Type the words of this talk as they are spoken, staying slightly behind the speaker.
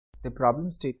The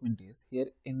problem statement is here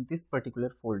in this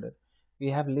particular folder we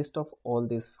have list of all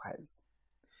these files.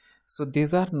 So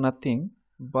these are nothing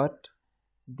but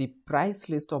the price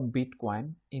list of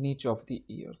Bitcoin in each of the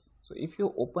years. So if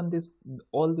you open this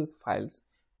all these files,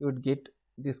 you would get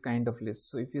this kind of list.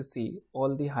 So if you see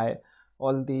all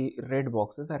the red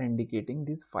boxes are indicating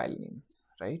these file names,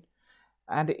 right?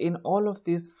 And in all of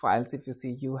these files, if you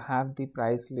see, you have the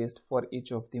price list for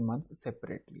each of the months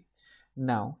separately.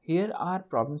 Now here our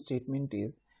problem statement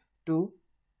is to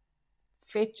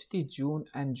fetch the June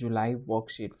and July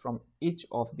worksheet from each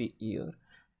of the year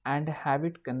and have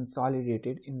it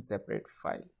consolidated in separate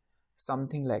file,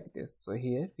 something like this. So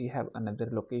here we have another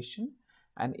location,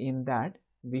 and in that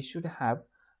we should have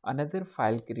another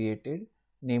file created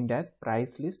named as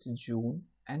price list June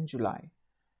and July.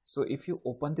 So if you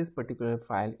open this particular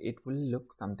file, it will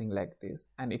look something like this,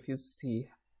 and if you see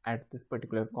at this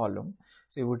particular column,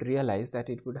 so you would realize that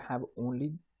it would have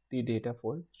only the data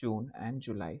for June and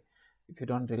July. If you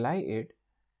don't rely it,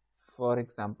 for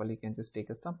example, you can just take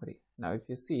a summary. Now if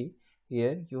you see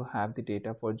here, you have the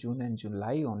data for June and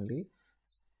July only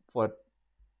for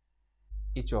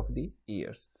each of the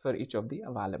years, for each of the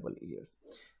available years.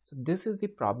 So this is the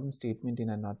problem statement in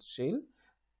a nutshell.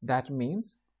 That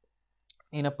means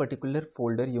in a particular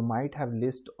folder you might have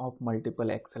list of multiple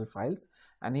Excel files,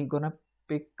 and you're gonna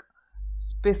pick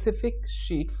specific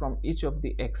sheet from each of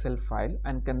the Excel file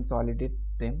and consolidate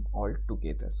them all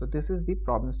together. So this is the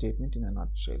problem statement in a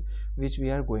nutshell, which we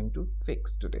are going to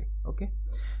fix today. Okay,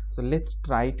 so let's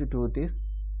try to do this,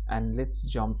 and let's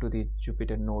jump to the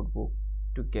Jupyter notebook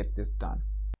to get this done.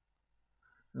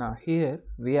 Now here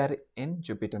we are in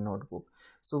Jupyter notebook,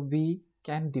 so we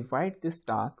can divide this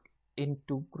task in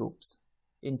two groups,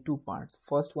 in two parts.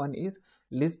 First one is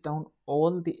list down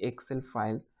all the Excel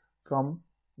files from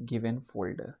given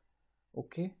folder.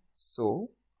 Okay,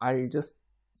 so I'll just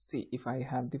see if I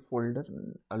have the folder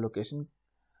location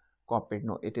copied.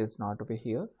 No, it is not over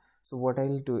here. So what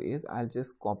I'll do is I'll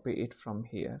just copy it from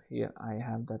here. Here I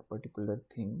have that particular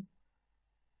thing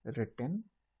written.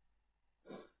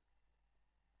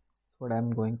 So what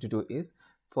I'm going to do is,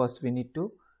 first we need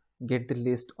to get the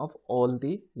list of all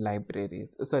the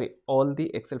libraries, all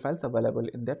the Excel files available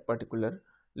in that particular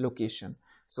location.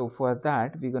 So for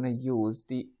that we're going to use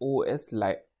the OS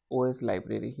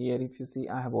library. Here if you see,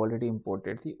 I have already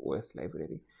imported the OS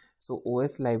library. So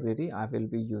OS library I will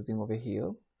be using over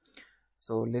here.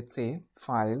 So let's say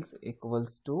files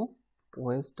equals to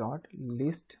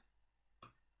os.list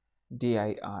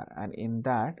dir, and in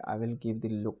that I will give the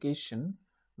location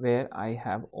where I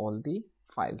have all the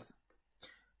files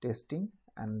testing,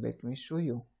 and let me show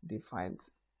you the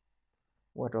files,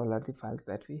 what all are the files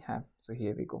that we have. So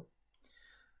here we go.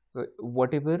 So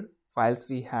whatever files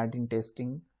we had in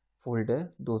testing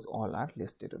folder, those all are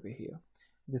listed over here.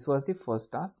 This was the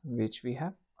first task which we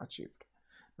have achieved.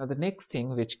 Now the next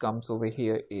thing which comes over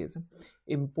here is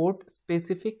import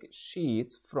specific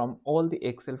sheets from all the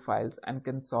Excel files and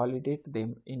consolidate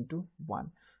them into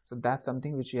one. So that's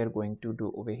something which we are going to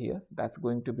do over here. That's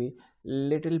going to be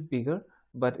little bigger,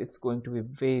 but it's going to be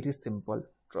very simple,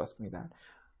 trust me that.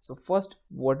 So first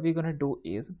what we're going to do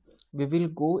is we will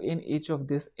go in each of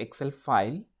this Excel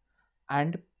file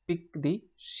and pick the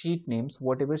sheet names,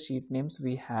 whatever sheet names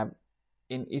we have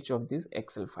in each of these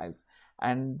Excel files,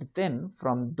 and then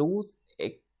from those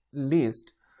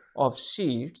list of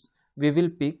sheets we will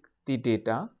pick the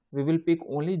data. We will pick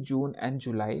only June and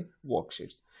July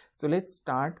worksheets. So let's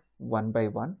start one by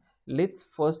one. Let's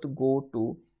first go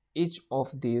to each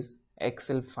of these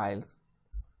Excel files.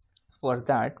 For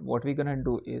that what we're gonna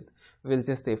do is we'll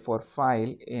just say for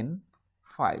file in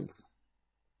files.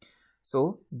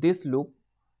 So this loop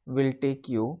will take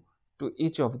you to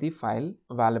each of the file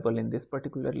available in this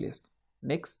particular list.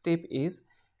 Next step is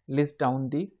list down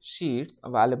the sheets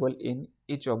available in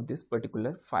each of this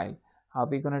particular file. How are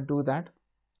we gonna do that?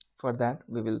 For that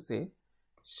we will say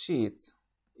sheets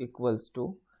equals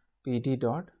to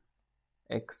pd.excel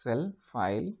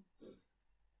file.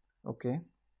 Okay,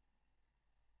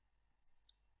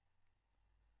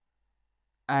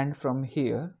 and from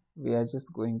here we are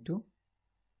just going to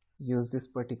use this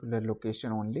particular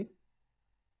location only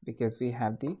because we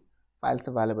have the files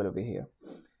available over here.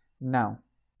 Now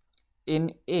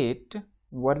in it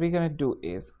what we're going to do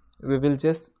is we will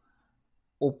just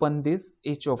open this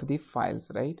each of the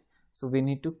files, right? So we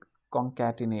need to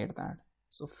concatenate that.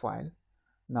 So file,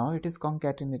 now it is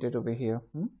concatenated over here.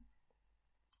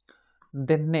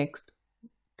 The next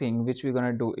thing which we're going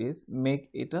to do is make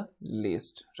it a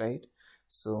list, right?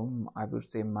 So I would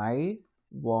say my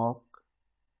worksheets,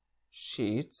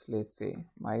 let's say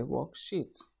my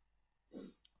worksheets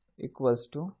equals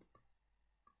to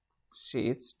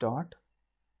sheets dot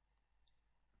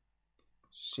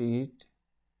sheet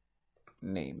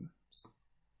names.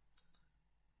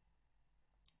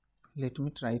 Let me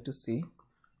try to see,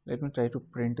 let me try to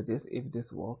print this if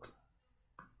this works.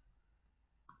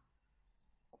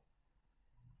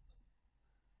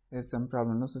 There's some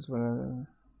problem, no such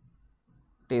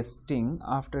testing.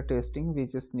 After testing we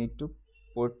just need to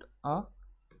put a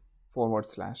forward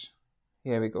slash.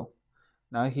 Here we go.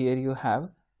 Now here you have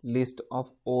list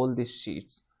of all these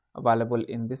sheets available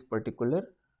in this particular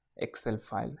Excel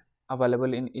file,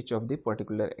 available in each of the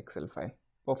particular Excel file.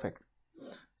 Perfect.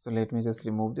 So let me just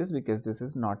remove this because this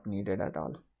is not needed at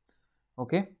all.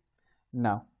 Okay,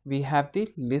 now we have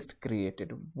the list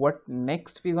created. What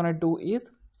next we're gonna do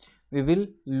is we will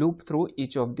loop through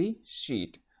each of the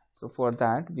sheet. So for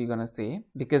that we're gonna say,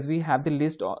 because we have the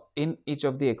list in each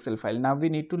of the Excel file, now we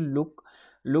need to loop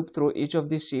through each of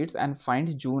the sheets and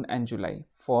find June and July.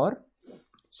 For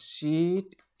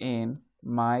sheet in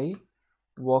my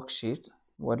worksheets,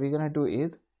 what we're gonna do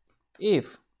is,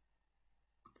 if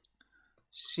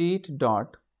sheet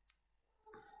dot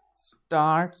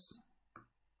starts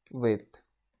with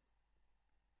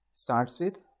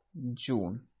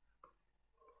June,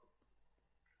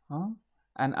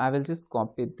 and I will just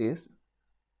copy this,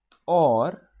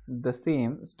 or the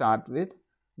same start with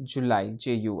July,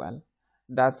 JUL.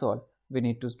 That's all we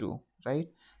need to do, right?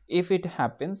 If it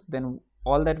happens, then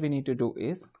all that we need to do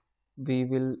is we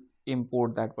will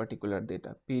import that particular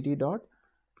data. pd dot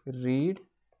read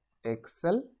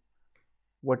Excel.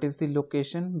 What is the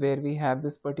location where we have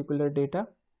this particular data?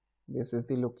 This is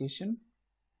the location.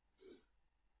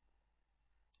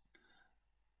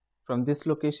 From this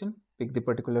location, pick the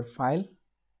particular file.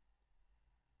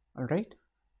 All right,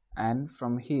 and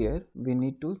from here we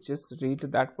need to just read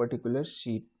that particular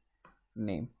sheet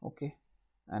name. Okay,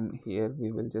 and here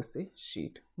we will just say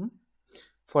sheet.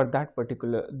 For that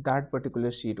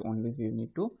particular sheet only we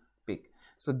need to pick.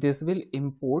 So this will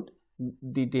import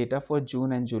the data for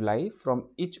June and July from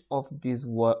each of these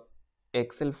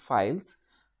Excel files,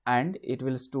 and it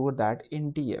will store that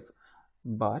in DF.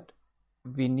 But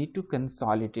we need to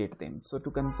consolidate them. So to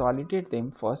consolidate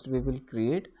them, first we will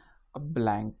create a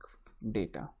blank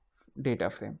data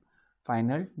frame.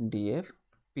 Final df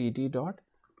pd dot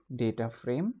data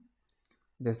frame.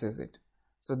 This is it.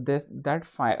 So this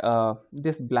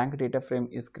blank data frame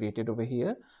is created over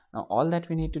here. Now all that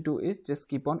we need to do is just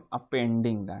keep on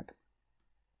appending that.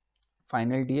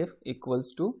 Final df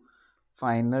equals to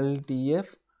final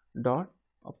df dot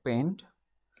append,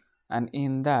 and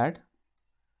in that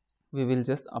we will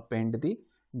just append the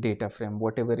data frame,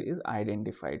 whatever is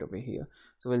identified over here.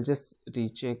 So we'll just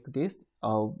recheck this.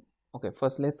 Okay,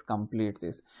 first let's complete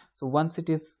this. So once it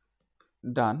is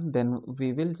done, then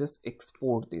we will just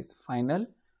export this. Final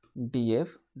df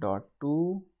dot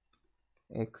to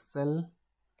Excel,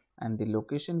 and the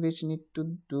location which need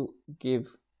to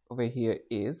give over here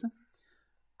is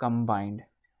combined.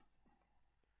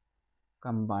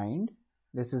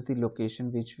 This is the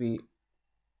location which we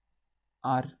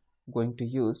are going to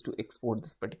use to export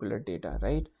this particular data,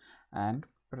 right? And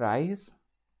price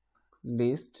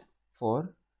list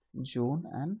for June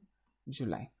and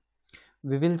July.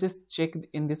 We will just check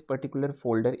in this particular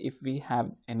folder if we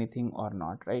have anything or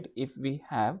not, right? If we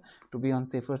have, to be on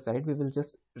safer side, we will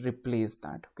just replace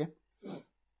that. Okay,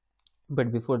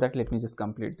 but before that let me just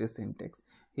complete this syntax.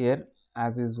 Here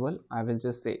as usual I will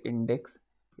just say index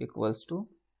equals to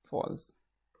false,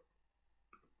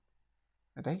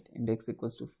 right? Index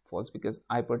equals to false because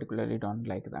I particularly don't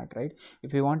like that, right?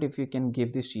 If you want, if you can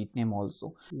give the sheet name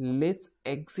also. Let's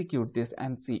execute this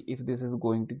and see if this is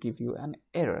going to give you an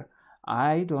error.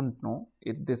 I don't know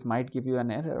if this might give you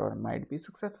an error or might be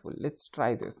successful. Let's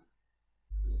try this.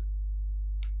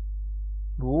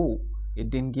 Oh, it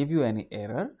didn't give you any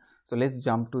error. So let's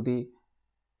jump to the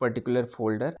particular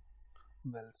folder.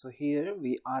 Well, so here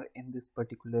we are in this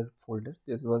particular folder.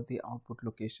 This was the output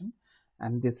location,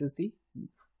 and this is the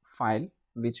file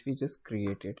which we just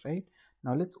created, right?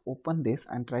 Now let's open this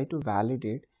and try to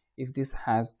validate if this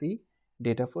has the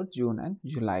data for June and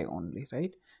July only,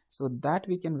 right? So that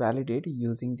we can validate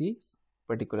using this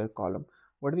particular column.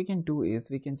 What we can do is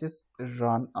we can just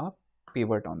run a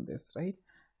pivot on this, right?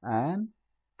 And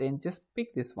then just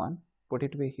pick this one, put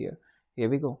it over here. Here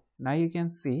we go. Now you can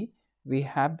see we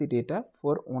have the data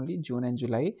for only June and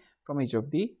July from each of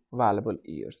the valuable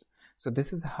years. So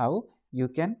this is how you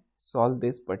can solve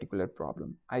this particular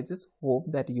problem. I just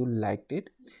hope that you liked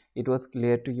it. It was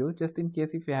clear to you. Just in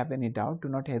case if you have any doubt, do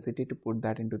not hesitate to put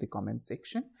that into the comment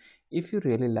section. If you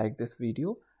really like this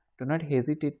video, do not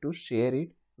hesitate to share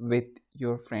it with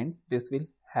your friends. This will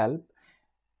help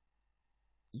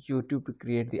YouTube to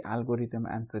create the algorithm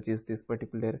and suggest this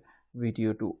particular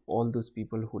video to all those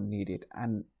people who need it.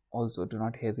 And also do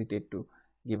not hesitate to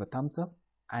give a thumbs up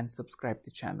and subscribe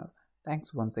the channel.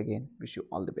 Thanks once again. Wish you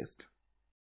all the best.